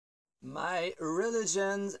My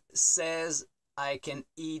religion says I can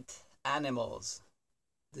eat animals.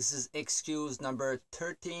 This is excuse number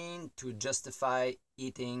 13 to justify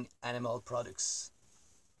eating animal products.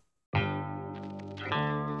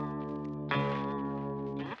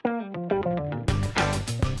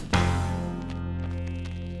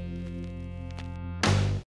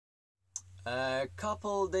 A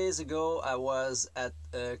couple days ago, I was at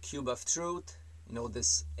Cube of Truth,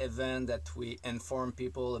 this event that we inform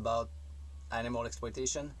people about animal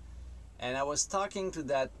exploitation. And I was talking to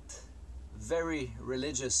that very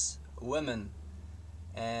religious woman,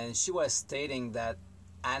 and she was stating that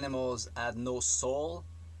animals had no soul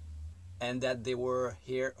and that they were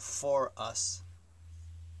here for us.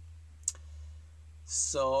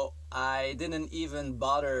 So I didn't even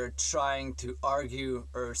bother trying to argue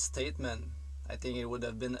her statement. I think it would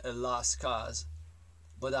have been a lost cause.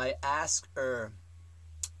 But I asked her,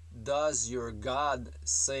 does your God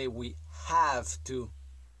say we have to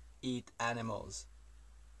eat animals?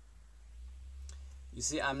 You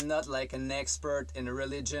see, I'm not like an expert in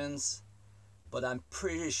religions, but I'm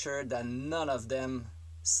pretty sure that none of them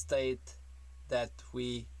state that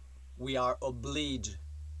we are obliged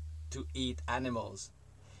to eat animals,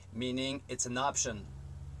 meaning it's an option.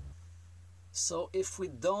 So if we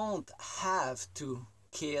don't have to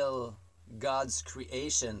kill God's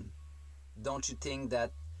creation, don't you think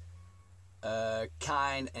that a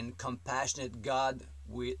kind and compassionate God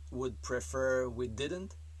would prefer we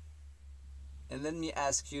didn't? And let me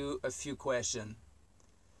ask you a few questions.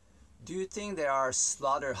 Do you think there are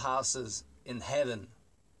slaughterhouses in heaven?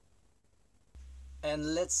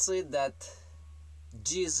 And let's say that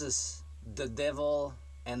Jesus, the devil,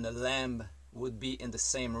 and the lamb would be in the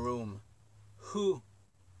same room. Who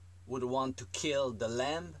would want to kill the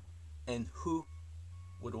lamb and who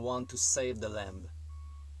would want to save the lamb?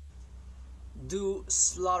 Do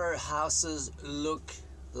slaughterhouses look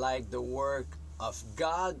like the work of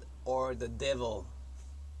God or the devil?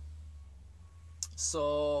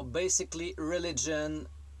 So basically, religion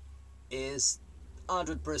is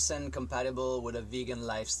 100% compatible with a vegan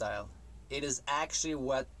lifestyle. It is actually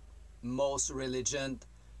what most religions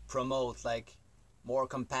promote, like more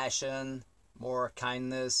compassion, more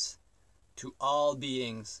kindness to all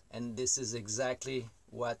beings, and this is exactly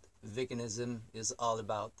what veganism is all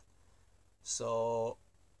about. So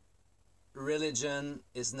religion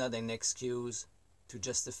is not an excuse to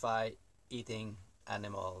justify eating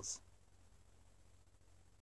animals.